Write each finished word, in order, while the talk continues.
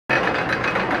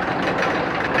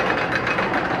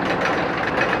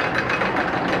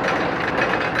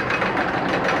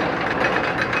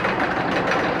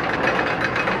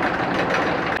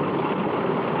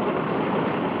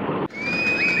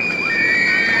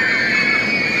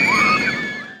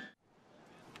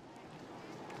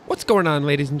What's going on,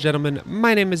 ladies and gentlemen?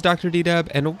 My name is Dr.DDub,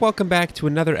 and welcome back to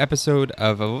another episode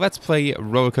of Let's Play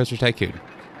RollerCoaster Tycoon.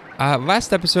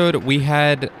 Last episode, we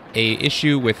had a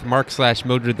issue with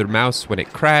Mark/Mildred their mouse when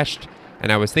it crashed,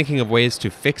 and I was thinking of ways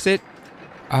to fix it.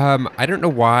 I don't know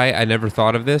why I never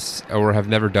thought of this, or have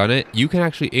never done it. You can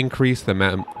actually increase the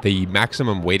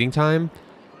maximum waiting time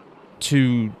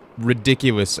to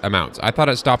ridiculous amounts. I thought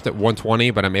it stopped at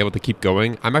 120, but I'm able to keep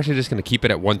going. I'm actually just going to keep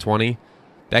it at 120.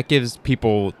 That gives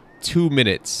people 2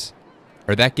 minutes,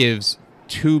 or that gives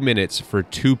 2 minutes for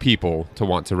 2 people to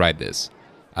want to ride this.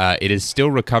 It is still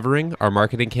recovering. Our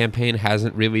marketing campaign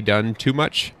hasn't really done too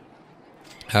much,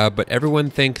 but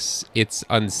everyone thinks it's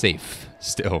unsafe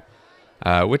still,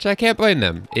 which I can't blame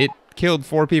them. It killed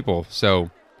 4 people,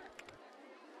 so...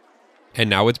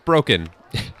 And now it's broken.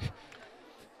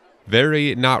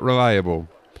 Very not reliable.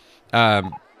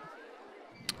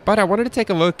 But I wanted to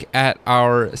take a look at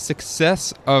our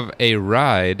success of a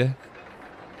ride.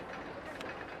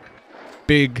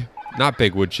 Not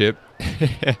Big Wood Chip.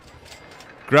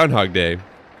 Groundhog Day.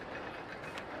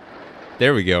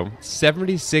 There we go.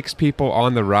 76 people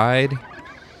on the ride.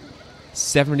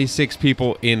 76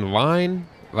 people in line.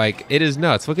 Like, it is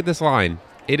nuts. Look at this line.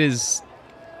 It is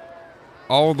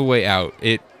all the way out.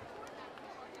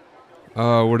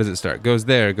 Where does it start? Goes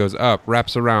there, goes up,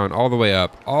 wraps around, all the way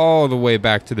up, all the way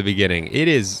back to the beginning. It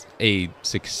is a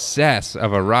success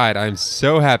of a ride. I'm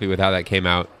so happy with how that came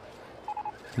out.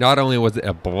 Not only was it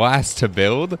a blast to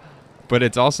build, but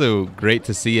it's also great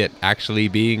to see it actually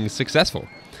being successful.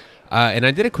 And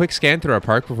I did a quick scan through our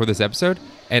park before this episode,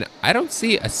 and I don't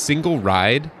see a single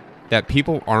ride that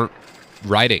people aren't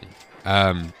riding.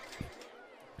 I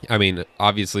mean,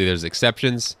 obviously there's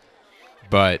exceptions,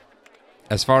 but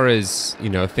as far as, you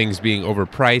know, things being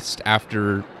overpriced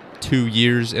after 2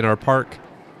 years in our park,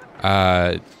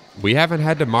 we haven't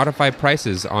had to modify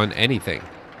prices on anything.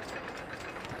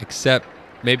 Except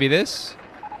maybe this?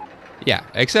 Yeah,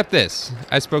 except this.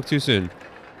 I spoke too soon.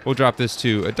 We'll drop this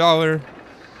to $1.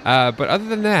 But other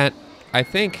than that, I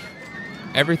think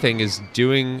everything is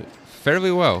doing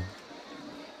fairly well.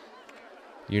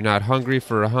 You're not hungry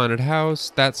for a haunted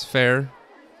house. That's fair.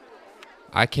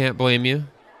 I can't blame you.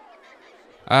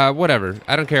 Whatever.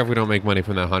 I don't care if we don't make money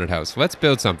from that haunted house. Let's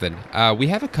build something. We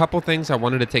have a couple things I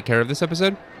wanted to take care of this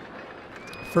episode.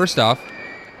 First off,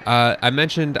 I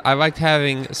mentioned I liked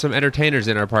having some entertainers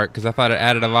in our park because I thought it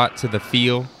added a lot to the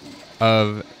feel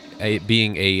of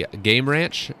being a game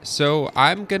ranch. So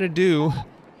I'm going to do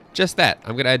just that.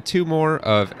 I'm going to add 2 more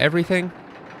of everything.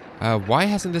 Why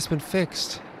hasn't this been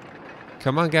fixed?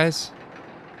 Come on, guys.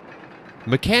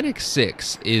 Mechanic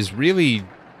 6 is really...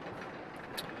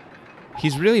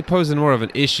 He's really posing more of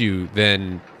an issue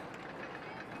than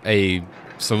a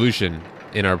solution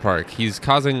in our park. He's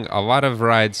causing a lot of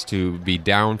rides to be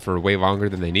down for way longer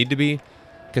than they need to be,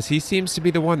 because he seems to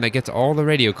be the one that gets all the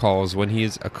radio calls when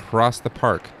he's across the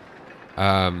park.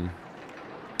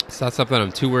 It's not something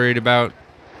I'm too worried about.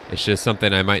 It's just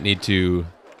something I might need to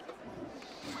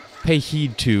pay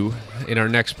heed to in our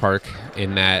next park,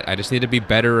 in that I just need to be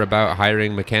better about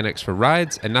hiring mechanics for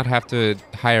rides and not have to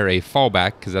hire a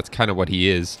fallback, because that's kind of what he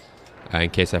is,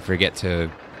 in case I forget to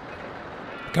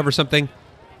cover something,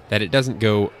 that it doesn't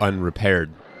go unrepaired.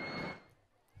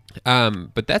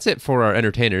 But that's it for our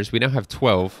entertainers. We now have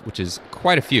 12, which is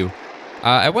quite a few.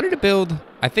 I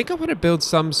think I want to build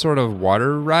some sort of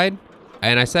water ride,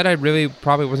 and I said I really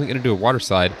probably wasn't going to do a water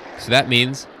slide, so that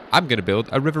means I'm going to build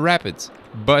a river rapids.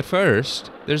 But first,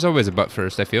 there's always a but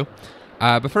first, I feel.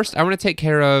 But first, I want to take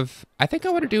care of... I think I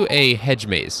want to do a hedge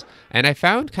maze. And I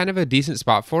found kind of a decent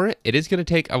spot for it. It is going to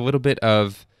take a little bit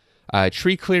of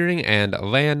tree clearing and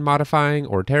land modifying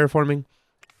or terraforming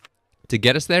to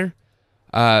get us there.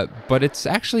 But it's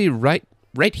actually right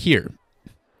here.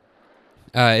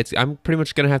 I'm pretty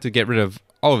much going to have to get rid of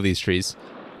all of these trees.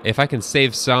 If I can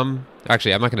save some...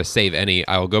 Actually, I'm not going to save any.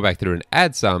 I will go back through and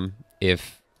add some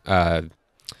if...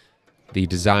 the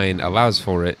design allows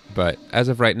for it, but as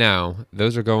of right now,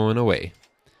 those are going away.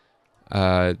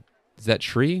 Is that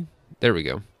tree? There we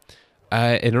go.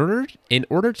 In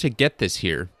order to get this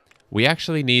here, we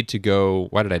actually need to go...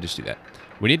 Why did I just do that?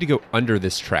 We need to go under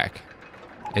this track.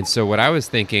 And so what I was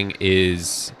thinking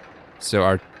is...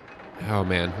 Oh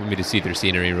man, let me just see through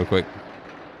scenery real quick.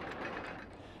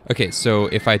 Okay, so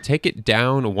if I take it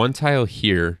down 1 tile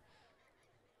here,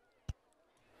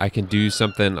 I can do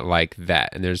something like that.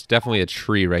 And there's definitely a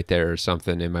tree right there or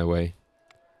something in my way.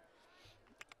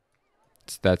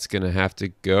 So that's going to have to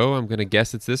go. I'm going to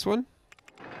guess it's this one.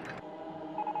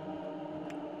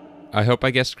 I hope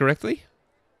I guessed correctly.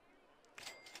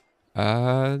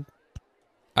 I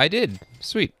did.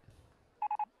 Sweet.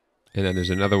 And then there's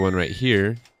another one right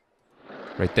here.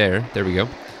 Right there. There we go.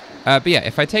 But yeah,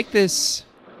 if I take this...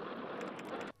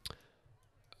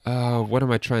 what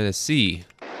am I trying to see?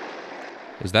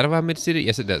 Does that allow me to see it?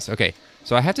 Yes, it does. Okay.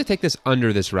 So I have to take this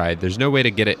under this ride. There's no way to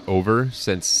get it over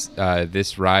since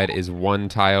this ride is one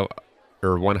tile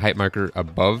or one height marker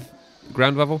above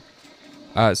ground level.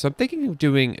 So I'm thinking of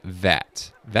doing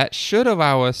that. That should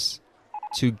allow us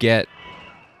to get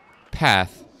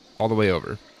path all the way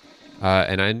over.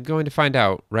 And I'm going to find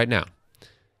out right now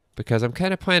because I'm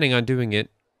kind of planning on doing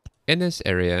it in this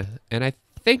area, and I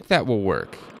think that will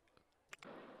work.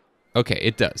 Okay,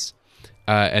 it does.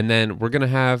 And then we're going to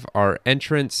have our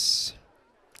entrance.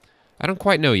 I don't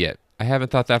quite know yet. I haven't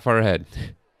thought that far ahead.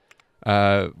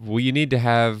 Well, you need to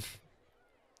have...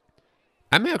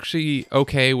 I'm actually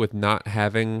okay with not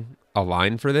having a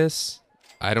line for this.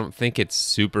 I don't think it's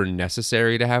super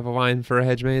necessary to have a line for a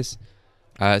hedge maze.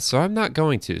 So I'm not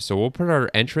going to. So we'll put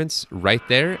our entrance right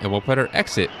there, and we'll put our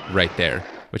exit right there,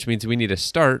 which means we need to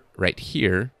start right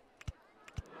here.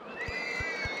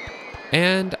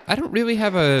 And I don't really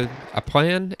have a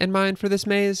plan in mind for this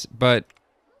maze, but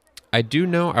I do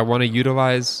know I want to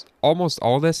utilize almost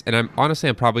all this, and I'm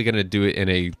probably going to do it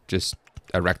in just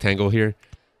a rectangle here,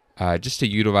 just to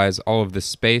utilize all of this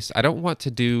space. I don't want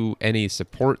to do any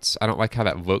supports. I don't like how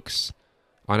that looks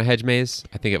on a hedge maze.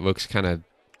 I think it looks kind of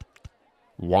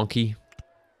wonky.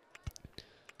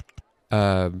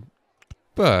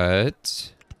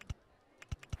 But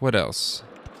what else?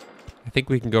 I think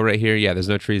we can go right here. Yeah, there's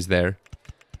no trees there.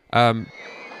 I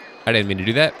didn't mean to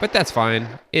do that, but that's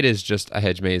fine. It is just a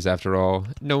hedge maze after all.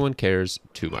 No one cares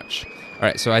too much. All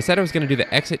right, so I said I was going to do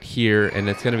the exit here, and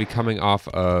it's going to be coming off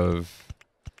of...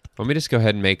 Let me just go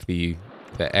ahead and make the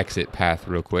exit path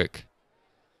real quick.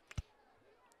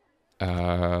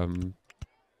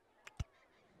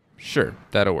 Sure,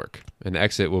 that'll work. And the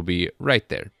exit will be right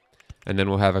there. And then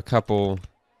we'll have a couple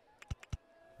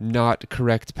not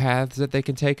correct paths that they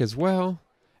can take as well.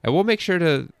 And we'll make sure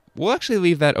to... We'll actually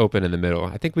leave that open in the middle.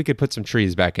 I think we could put some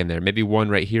trees back in there. Maybe one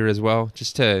right here as well,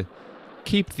 just to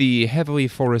keep the heavily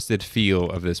forested feel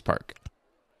of this park.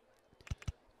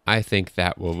 I think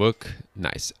that will look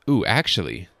nice. Ooh,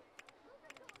 actually,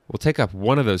 we'll take up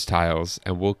one of those tiles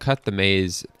and we'll cut the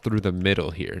maze through the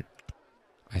middle here.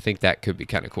 I think that could be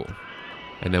kind of cool.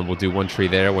 And then we'll do one tree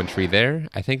there, one tree there.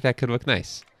 I think that could look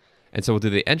nice. And so we'll do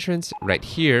the entrance right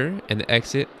here and the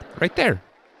exit right there.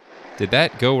 Did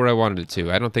that go where I wanted it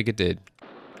to? I don't think it did.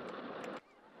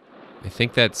 I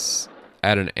think that's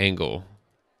at an angle.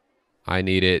 I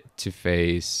need it to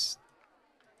face...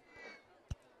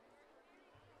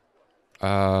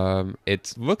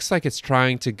 it looks like it's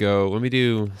trying to go... Let me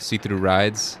do see-through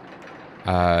rides.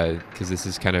 Because this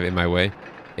is kind of in my way.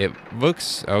 It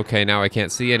looks... Okay, now I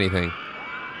can't see anything.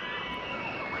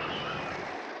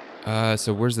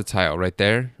 So where's the tile? Right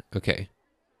there? Okay.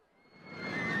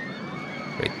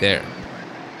 Right there.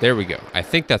 There we go. I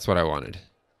think that's what I wanted.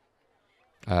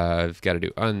 I've got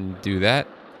to undo that.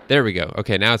 There we go.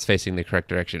 Okay, now it's facing the correct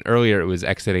direction. Earlier it was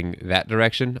exiting that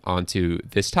direction onto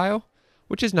this tile,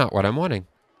 which is not what I'm wanting.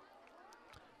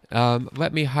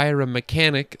 Let me hire a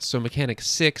mechanic so Mechanic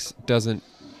 6 doesn't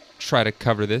try to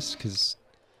cover this, because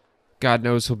God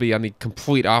knows he'll be on the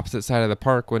complete opposite side of the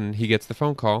park when he gets the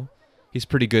phone call. He's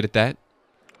pretty good at that.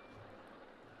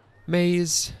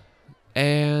 Maze...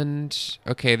 And,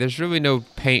 okay, there's really no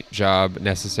paint job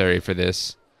necessary for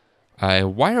this.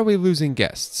 And why are we losing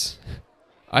guests?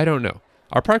 I don't know.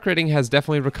 Our park rating has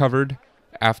definitely recovered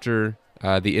after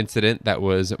the incident that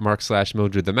was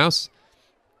Mark/Mildred the Mouse.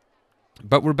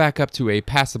 But we're back up to a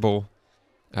passable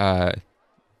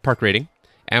park rating.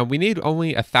 And we need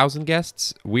only 1,000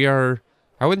 guests. We are,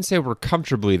 I wouldn't say we're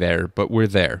comfortably there, but we're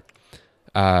there.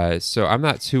 So I'm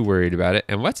not too worried about it.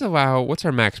 And let's allow, what's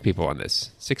our max people on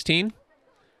this? 16?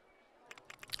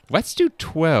 Let's do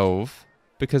 12,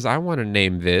 because I want to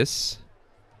name this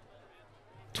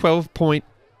 12-point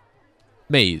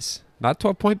maze. Not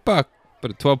 12-point buck,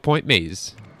 but a 12-point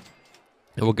maze.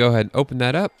 And we'll go ahead and open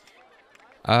that up.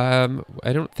 I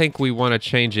don't think we want to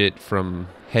change it from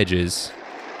hedges.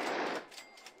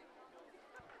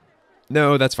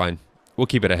 No, that's fine. We'll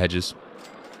keep it at hedges.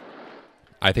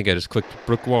 I think I just clicked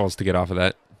brick walls to get off of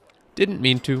that. Didn't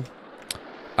mean to.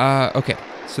 Okay.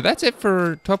 So that's it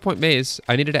for 12-point maze.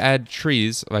 I needed to add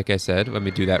trees, like I said. Let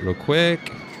me do that real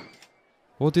quick.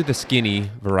 We'll do the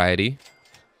skinny variety,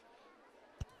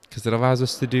 because it allows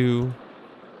us to do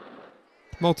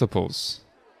multiples,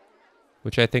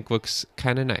 which I think looks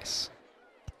kind of nice.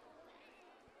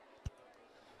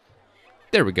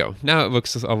 There we go. Now it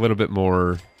looks a little bit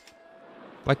more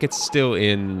like it's still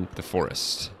in the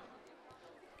forest.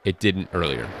 It didn't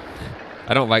earlier.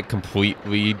 I don't like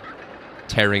completely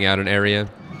tearing out an area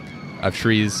of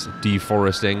trees,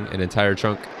 deforesting an entire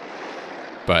chunk.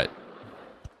 But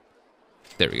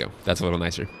there we go. That's a little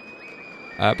nicer.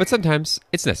 But sometimes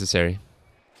it's necessary.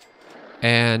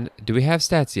 And do we have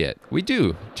stats yet? We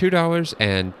do.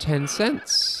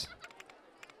 $2.10.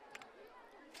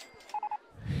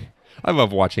 I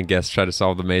love watching guests try to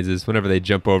solve the mazes whenever they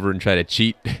jump over and try to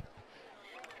cheat.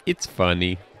 It's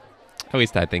funny. At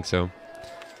least I think so.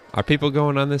 Are people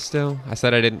going on this still? I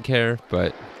said I didn't care,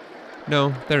 but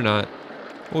no, they're not.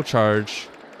 We'll charge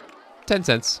 10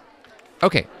 cents.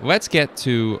 Okay, let's get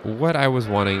to what I was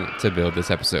wanting to build this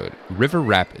episode. River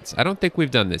Rapids. I don't think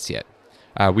we've done this yet.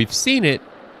 We've seen it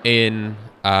in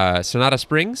Sonata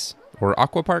Springs or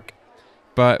Aqua Park,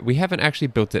 but we haven't actually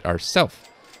built it ourselves.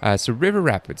 So River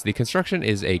Rapids, the construction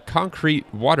is a concrete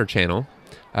water channel.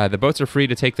 The boats are free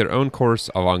to take their own course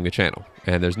along the channel,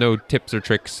 and there's no tips or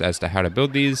tricks as to how to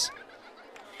build these.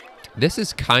 This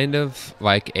is kind of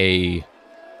like a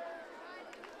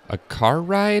car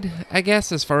ride, I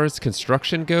guess, as far as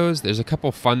construction goes. There's a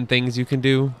couple fun things you can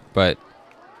do, but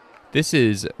this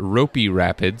is Ropey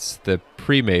Rapids, the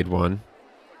pre-made one,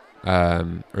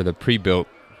 or the pre-built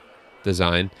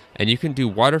design. And you can do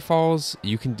waterfalls,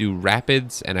 you can do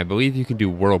rapids, and I believe you can do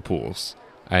whirlpools.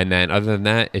 And then other than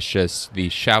that, it's just the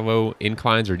shallow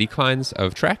inclines or declines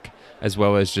of track, as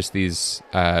well as just these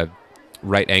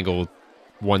right-angled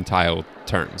one-tile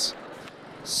turns.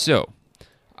 So,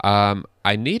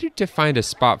 I needed to find a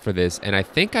spot for this, and I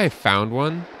think I found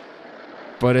one,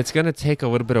 but it's going to take a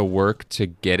little bit of work to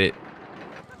get it,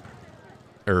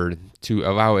 or to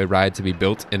allow a ride to be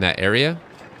built in that area.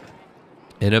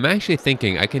 And I'm actually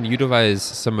thinking I can utilize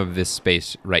some of this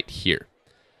space right here.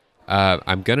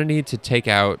 I'm going to need to take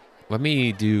out... Let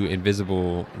me do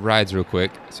invisible rides real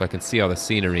quick so I can see all the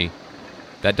scenery.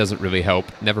 That doesn't really help.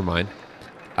 Never mind.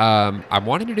 I'm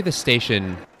wanting to do the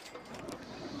station...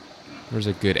 Where's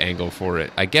a good angle for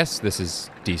it? I guess this is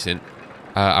decent.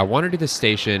 I want to do the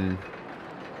station...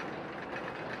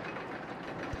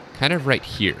 kind of right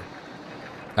here.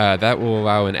 That will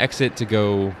allow an exit to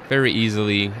go very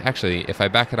easily. Actually, if I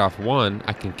back it off one,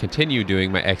 I can continue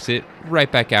doing my exit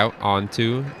right back out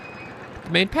onto the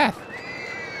main path.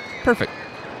 Perfect.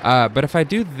 But if I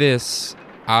do this,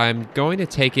 I'm going to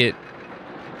take it...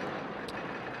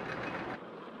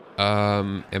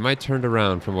 am I turned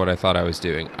around from what I thought I was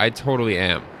doing? I totally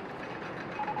am.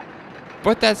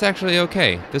 But that's actually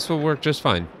okay. This will work just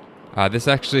fine. This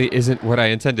actually isn't what I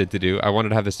intended to do. I wanted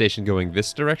to have the station going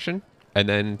this direction and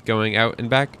then going out and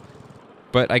back.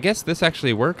 But I guess this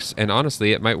actually works, and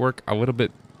honestly, it might work a little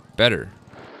bit better.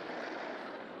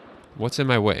 What's in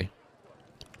my way?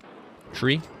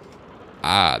 Tree?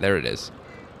 Ah, there it is.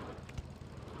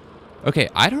 Okay,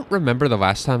 I don't remember the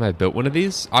last time I built one of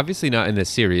these. Obviously not in this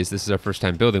series. This is our first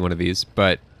time building one of these,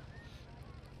 but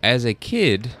as a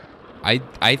kid, I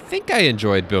think I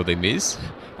enjoyed building these.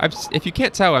 If you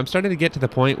can't tell, I'm starting to get to the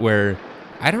point where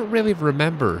I don't really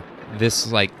remember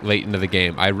this like late into the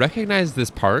game. I recognize this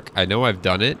park. I know I've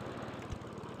done it,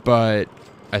 but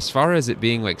as far as it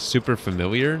being like super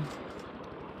familiar,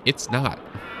 it's not.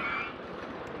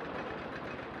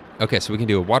 Okay, so we can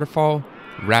do a waterfall,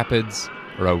 rapids,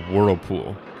 or a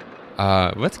whirlpool.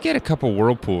 Let's get a couple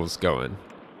whirlpools going.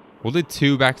 We'll do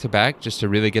 2 back to back just to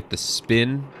really get the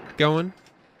spin going.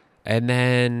 And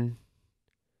then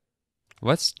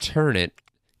let's turn it,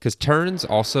 because turns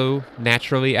also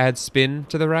naturally add spin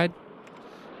to the ride.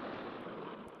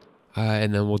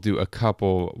 And then we'll do a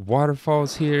couple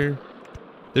waterfalls here.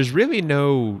 There's really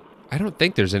no... I don't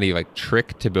think there's any like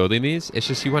trick to building these. It's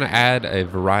just you want to add a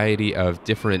variety of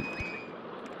different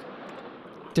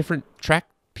track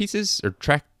pieces or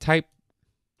track types.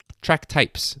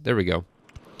 There we go.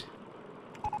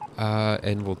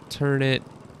 And we'll turn it.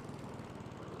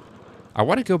 I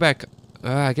want to go back.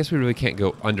 I guess we really can't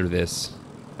go under this.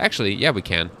 Actually, yeah, we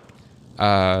can.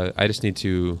 I just need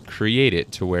to create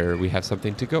it to where we have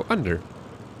something to go under.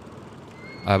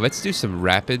 Let's do some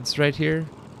rapids right here.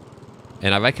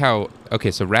 And I like how,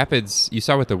 okay, so rapids, you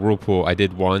saw with the whirlpool, I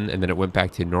did one and then it went back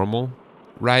to normal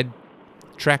ride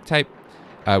track type.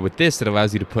 With this, it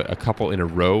allows you to put a couple in a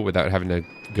row without having to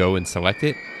go and select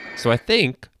it. So I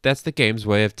think that's the game's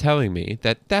way of telling me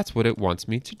that that's what it wants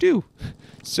me to do.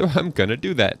 So I'm gonna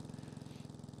do that.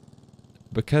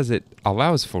 Because it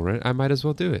allows for it, I might as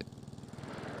well do it.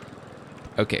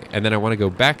 Okay, and then I want to go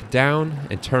back down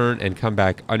and turn and come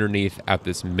back underneath at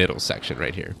this middle section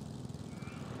right here.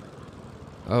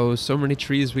 Oh, so many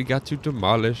trees we got to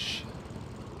demolish.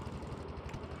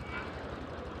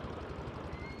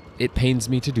 It pains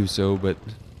me to do so, but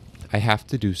I have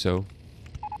to do so.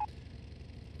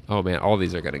 Oh man, all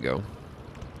these are gonna go.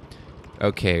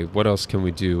 Okay, what else can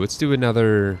we do? Let's do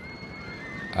another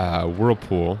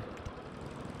whirlpool.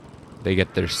 They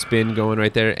get their spin going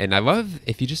right there. And I love,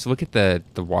 if you just look at the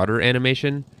water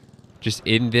animation, just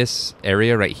in this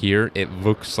area right here, it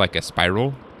looks like a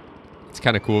spiral. It's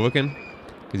kind of cool looking,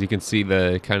 because you can see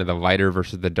the kind of the lighter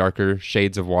versus the darker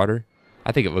shades of water.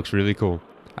 I think it looks really cool.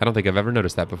 I don't think I've ever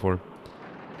noticed that before.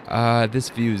 This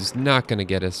view is not going to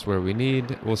get us where we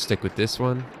need. We'll stick with this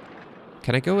one.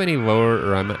 Can I go any lower,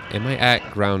 or am I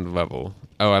at ground level?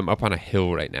 Oh, I'm up on a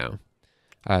hill right now.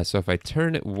 So if I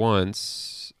turn it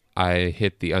once, I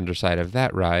hit the underside of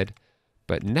that ride.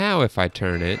 But now if I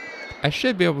turn it, I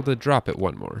should be able to drop it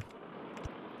one more.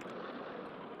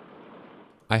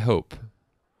 I hope.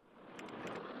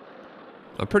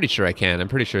 I'm pretty sure I can. I'm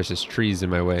pretty sure it's just trees in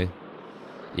my way.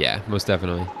 Yeah, most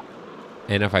definitely.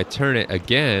 And if I turn it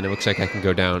again, it looks like I can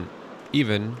go down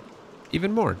even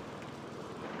more.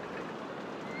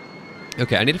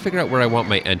 Okay, I need to figure out where I want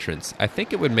my entrance. I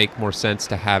think it would make more sense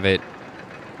to have it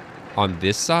on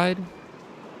this side.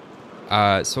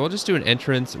 So I'll just do an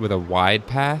entrance with a wide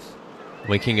path,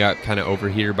 linking up kind of over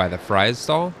here by the fries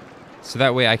stall. So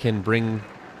that way I can bring...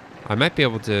 I might be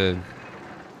able to...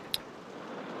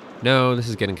 No, this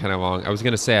is getting kind of long. I was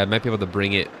going to say I might be able to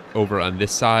bring it over on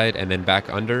this side and then back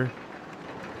under.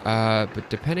 But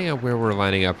depending on where we're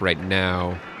lining up right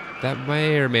now, that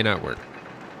may or may not work.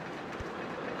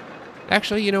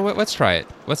 Actually, you know what? Let's try it.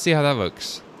 Let's see how that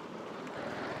looks.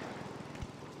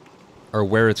 Or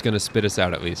where it's going to spit us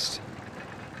out, at least.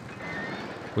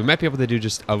 We might be able to do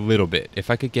just a little bit. If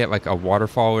I could get like a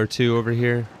waterfall or two over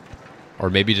here. Or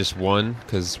maybe just one,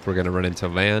 because we're going to run into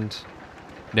land.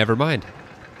 Never mind.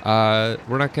 We're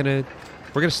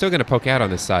still going to poke out on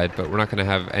this side, but we're not going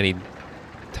to have any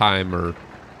time or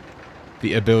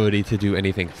the ability to do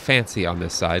anything fancy on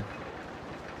this side.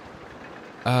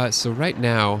 So right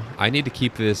now, I need to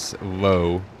keep this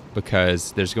low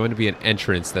because there's going to be an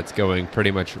entrance that's going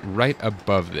pretty much right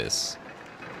above this.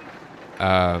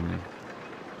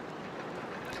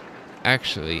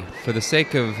 Actually, for the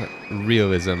sake of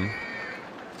realism,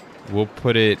 we'll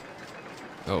put it...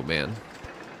 Oh, man.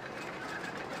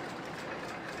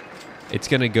 It's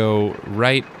going to go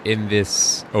right in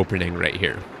this opening right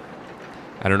here.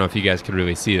 I don't know if you guys can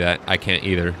really see that. I can't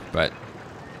either, but...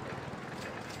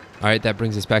 Alright, that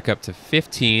brings us back up to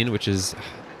 15, which is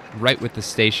right with the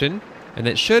station. And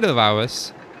that should allow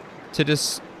us to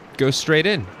just go straight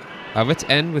in. Let's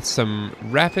end with some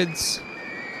rapids.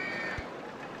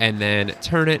 And then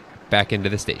turn it back into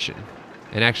the station.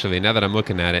 And actually, now that I'm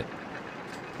looking at it,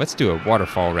 let's do a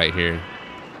waterfall right here.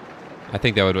 I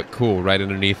think that would look cool right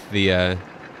underneath the,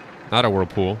 not a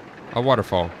whirlpool, a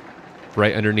waterfall.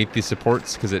 Right underneath these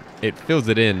supports, because it fills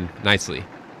it in nicely.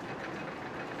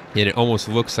 And it almost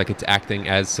looks like it's acting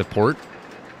as support,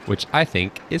 which I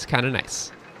think is kind of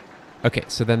nice. Okay,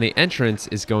 so then the entrance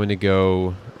is going to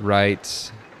go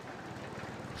right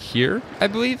here, I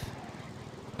believe.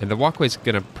 And the walkway's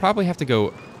going to probably have to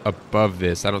go above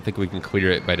this. I don't think we can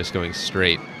clear it by just going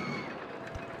straight.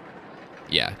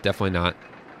 Yeah, definitely not.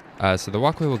 So the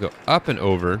walkway will go up and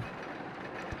over.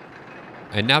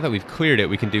 And now that we've cleared it,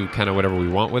 we can do kind of whatever we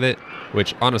want with it,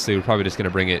 which honestly, we're probably just going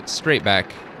to bring it straight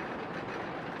back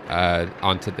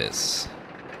onto this.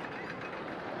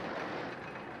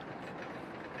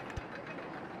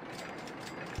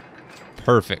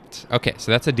 Perfect. Okay,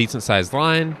 so that's a decent sized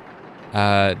line.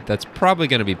 That's probably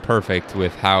going to be perfect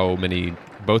with how many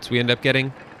boats we end up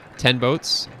getting. 10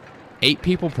 boats. 8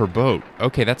 people per boat.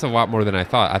 Okay, that's a lot more than I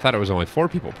thought. I thought it was only 4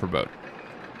 people per boat.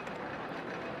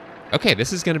 Okay,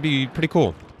 this is going to be pretty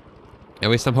cool. At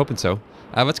least I'm hoping so.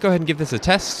 Let's go ahead and give this a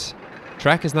test.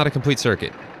 Track is not a complete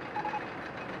circuit.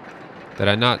 Did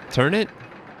I not turn it?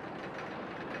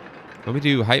 Let me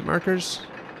do height markers.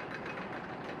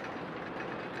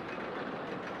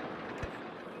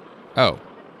 Oh,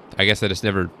 I guess I just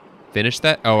never finished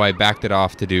that. Oh, I backed it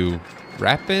off to do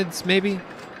rapids, maybe?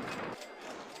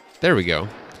 There we go.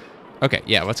 Okay,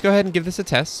 yeah, let's go ahead and give this a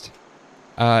test.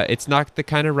 It's not the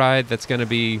kind of ride that's going to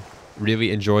be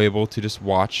really enjoyable to just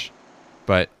watch,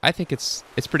 but I think it's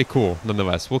pretty cool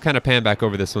nonetheless. We'll kind of pan back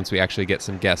over this once we actually get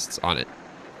some guests on it.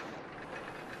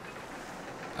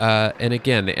 And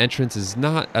again, the entrance is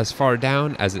not as far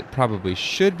down as it probably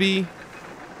should be,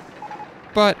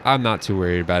 but I'm not too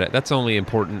worried about it. That's only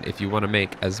important if you want to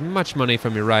make as much money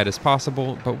from your ride as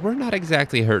possible, but we're not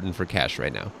exactly hurting for cash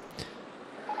right now.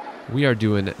 We are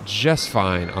doing just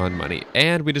fine on money,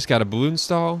 and we just got a balloon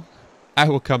stall. I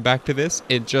will come back to this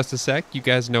in just a sec. You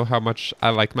guys know how much I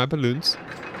like my balloons.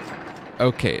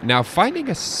 Okay, now finding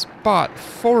a spot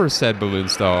for said balloon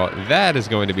stall, that is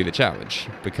going to be the challenge,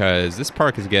 because this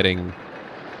park is getting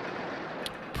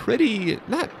pretty,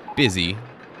 not busy,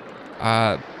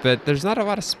 but there's not a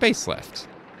lot of space left.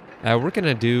 We're going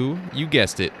to do, you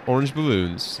guessed it, orange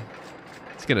balloons.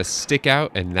 It's going to stick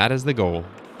out, and that is the goal.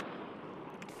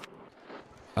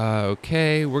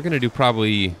 Okay, we're going to do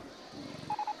probably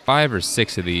 5 or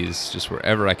 6 of these, just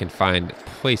wherever I can find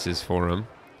places for them.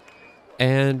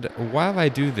 And while I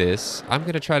do this, I'm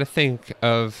going to try to think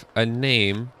of a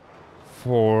name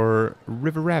for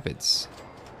River Rapids.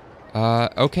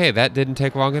 Okay, that didn't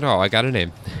take long at all. I got a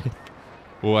name.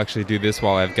 We'll actually do this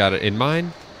while I've got it in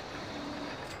mind.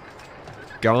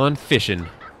 Gone Fishin'.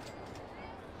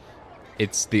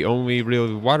 It's the only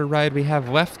real water ride we have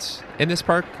left in this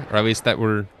park, or at least that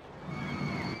we're...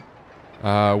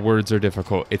 words are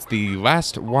difficult. It's the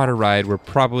last water ride we're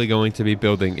probably going to be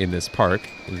building in this park.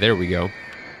 There we go.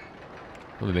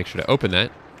 Let me make sure to open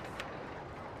that.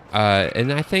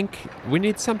 And I think we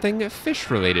need something fish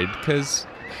related, because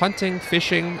hunting,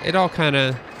 fishing, it all kind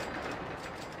of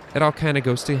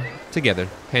goes together,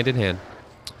 hand in hand.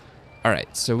 All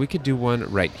right, so we could do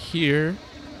one right here.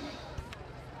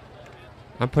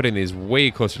 I'm putting these way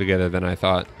closer together than I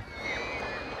thought.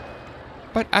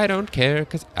 But I don't care,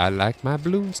 because I like my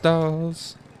balloon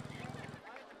stalls.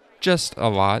 Just a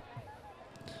lot.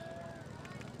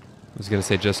 I was going to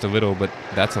say just a little, but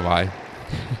that's a lie.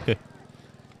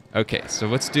 Okay, so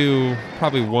let's do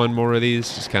probably one more of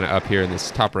these, just kind of up here in this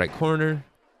top right corner.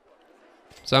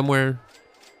 Somewhere.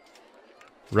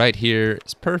 Right here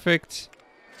is perfect.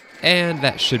 And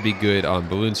that should be good on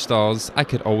balloon stalls. I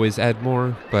could always add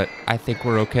more, but I think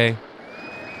we're okay.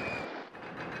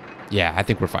 Yeah, I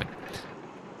think we're fine.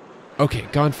 Okay,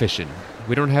 gone fishing.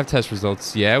 We don't have test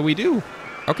results. Yeah, we do.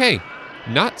 Okay,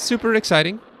 not super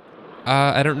exciting.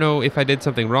 I don't know if I did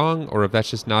something wrong or if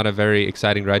that's just not a very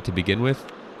exciting ride to begin with.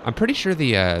 I'm pretty sure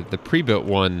the pre-built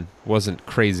one wasn't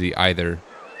crazy either.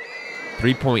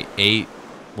 3.8,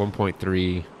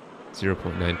 1.3,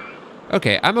 0.9.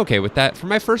 Okay, I'm okay with that. For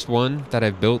my first one that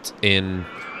I've built in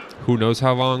who knows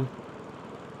how long,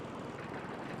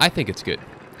 I think it's good.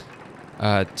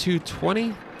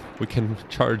 220, we can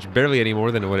charge barely any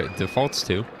more than what it defaults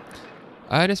to.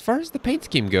 And as far as the paint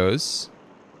scheme goes,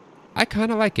 I kind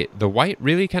of like it. The white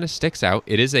really kind of sticks out.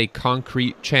 It is a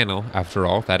concrete channel, after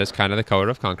all. That is kind of the color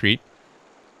of concrete.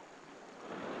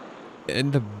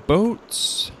 And the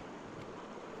boats...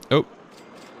 Oh.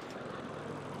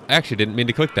 I actually didn't mean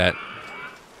to click that.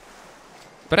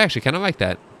 But I actually kind of like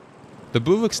that. The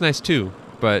blue looks nice too,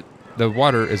 but the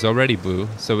water is already blue,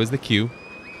 so is the queue.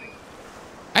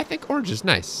 I think orange is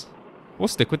nice. We'll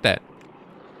stick with that.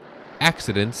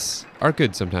 Accidents are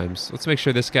good sometimes. Let's make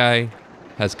sure this guy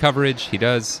has coverage. He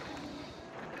does.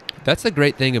 That's the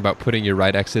great thing about putting your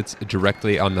ride exits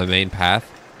directly on the main path,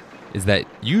 is that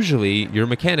usually your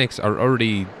mechanics are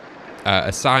already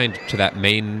assigned to that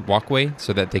main walkway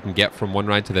so that they can get from one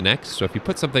ride to the next. So if you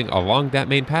put something along that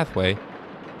main pathway,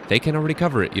 they can already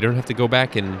cover it. You don't have to go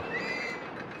back and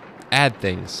add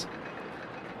things.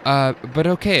 But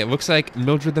okay, it looks like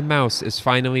Mildred the Mouse is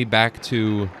finally back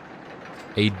to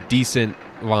a decent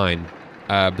line.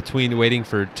 Between waiting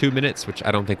for 2 minutes, which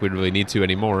I don't think we really need to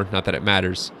anymore, not that it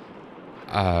matters,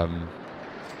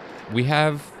 we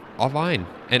have a line.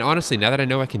 And honestly, now that I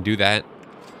know I can do that,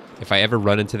 if I ever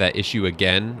run into that issue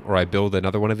again, or I build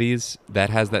another one of these that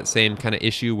has that same kind of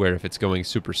issue where if it's going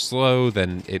super slow,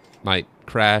 then it might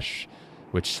crash,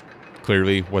 which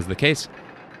clearly was the case.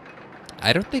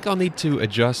 I don't think I'll need to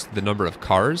adjust the number of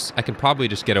cars. I can probably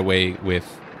just get away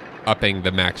with upping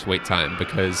the max wait time,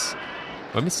 because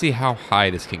let me see how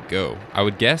high this can go. I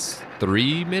would guess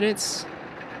 3 minutes?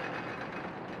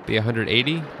 Be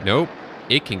 180? Nope.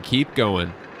 It can keep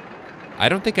going. I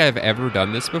don't think I've ever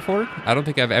done this before. I don't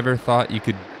think I've ever thought you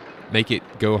could make it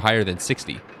go higher than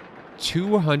 60.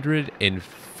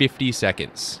 250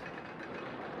 seconds.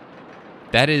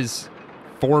 That is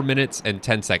 4 minutes and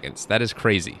 10 seconds. That is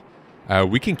crazy.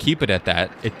 We can keep it at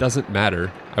that. It doesn't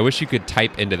matter. I wish you could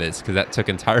type into this, because that took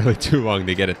entirely too long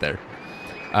to get it there.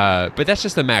 But that's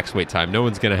just the max wait time. No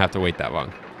one's going to have to wait that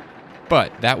long.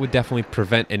 But that would definitely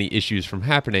prevent any issues from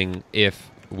happening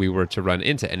if we were to run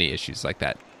into any issues like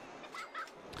that.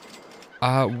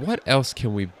 What else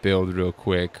can we build real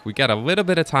quick? We got a little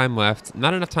bit of time left.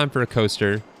 Not enough time for a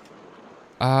coaster.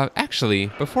 Actually,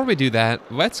 before we do that,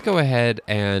 let's go ahead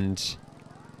and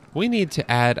we need to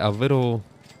add a little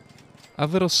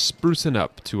sprucing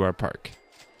up to our park.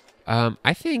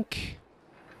 I think...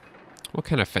 What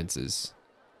kind of fences?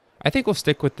 I think we'll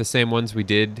stick with the same ones we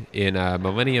did in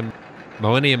Millennium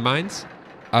Mines.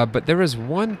 But there was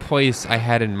one place I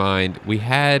had in mind. We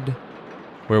had...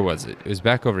 Where was it? It was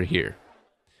back over here.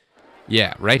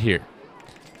 Yeah, right here.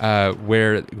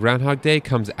 where Groundhog Day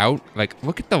comes out. Like,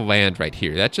 look at the land right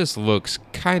here. That just looks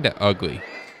kind of ugly.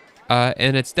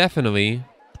 And it's definitely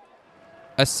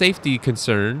a safety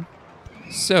concern.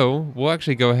 So we'll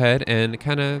actually go ahead and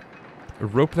kind of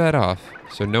rope that off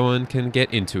so no one can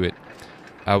get into it.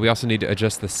 We also need to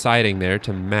adjust the siding there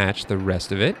to match the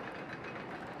rest of it.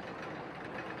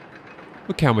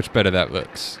 Look how much better that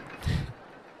looks.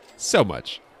 So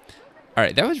much. All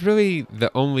right, that was really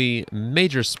the only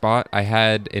major spot I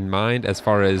had in mind as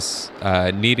far as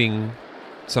needing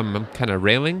some kind of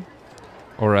railing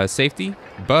or safety.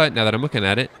 But now that I'm looking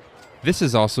at it, this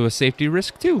is also a safety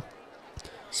risk too.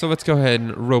 So let's go ahead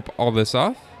and rope all this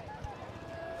off.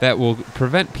 That will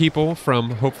prevent people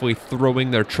from hopefully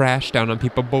throwing their trash down on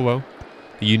people below.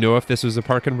 You know, if this was a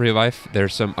park in real life,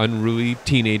 there's some unruly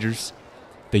teenagers,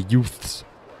 the youths,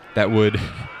 that would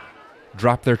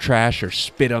drop their trash or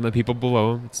spit on the people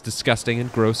below. It's disgusting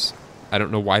and gross. I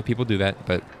don't know why people do that,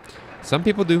 but some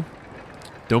people do.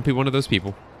 Don't be one of those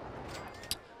people.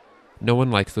 No one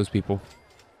likes those people.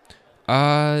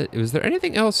 Was there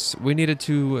anything else we needed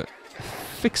to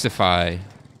fixify?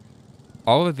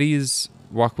 All of these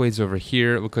walkways over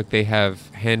here look like they have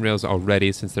handrails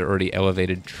already since they're already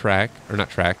elevated path.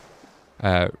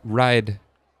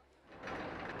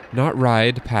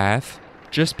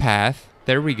 Just path.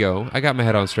 There we go. I got my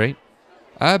head on straight.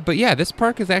 But yeah, this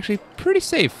park is actually pretty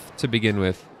safe to begin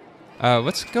with.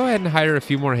 Let's go ahead and hire a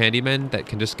few more handymen that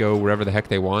can just go wherever the heck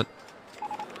they want.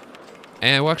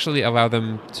 And we'll actually allow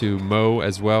them to mow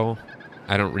as well.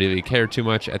 I don't really care too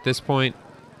much at this point.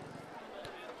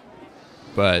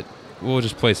 But we'll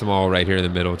just place them all right here in the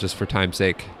middle just for time's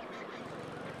sake.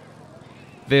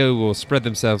 They will spread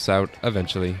themselves out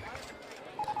eventually.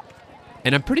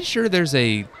 And I'm pretty sure there's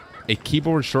a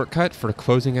keyboard shortcut for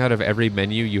closing out of every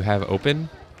menu you have open.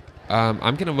 I'm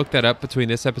going to look that up between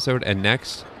this episode and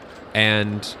next.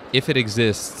 And if it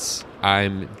exists,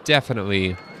 I'm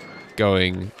definitely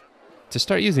going to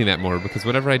start using that more, because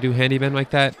whenever I do handyman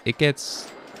like that, it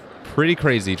gets pretty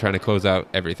crazy trying to close out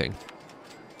everything.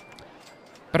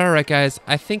 But alright guys,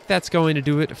 I think that's going to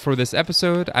do it for this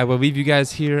episode. I will leave you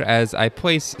guys here as I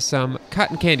place some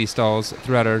cotton candy stalls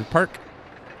throughout our park.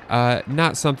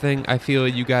 Not something I feel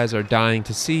you guys are dying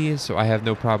to see, so I have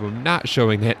no problem not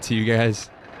showing that to you guys.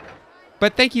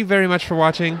 But thank you very much for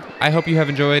watching. I hope you have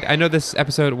enjoyed. I know this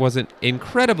episode wasn't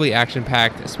incredibly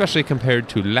action-packed, especially compared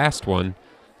to last one.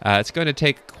 It's going to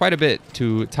take quite a bit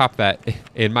to top that,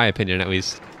 in my opinion at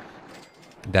least.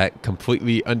 That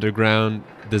completely underground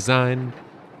design.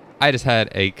 I just had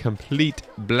a complete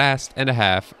blast and a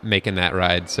half making that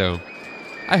ride, so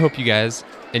I hope you guys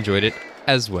enjoyed it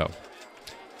as well.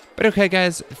 But okay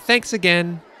guys, thanks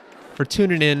again for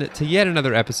tuning in to yet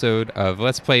another episode of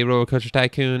Let's Play RollerCoaster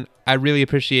Tycoon. I really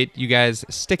appreciate you guys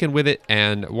sticking with it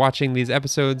and watching these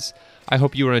episodes. I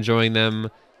hope you are enjoying them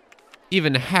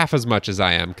even half as much as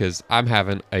I am, because I'm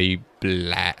having a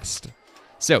blast.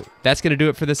 So that's going to do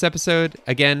it for this episode.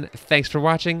 Again, thanks for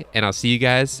watching, and I'll see you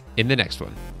guys in the next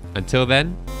one. Until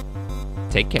then,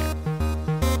 take care.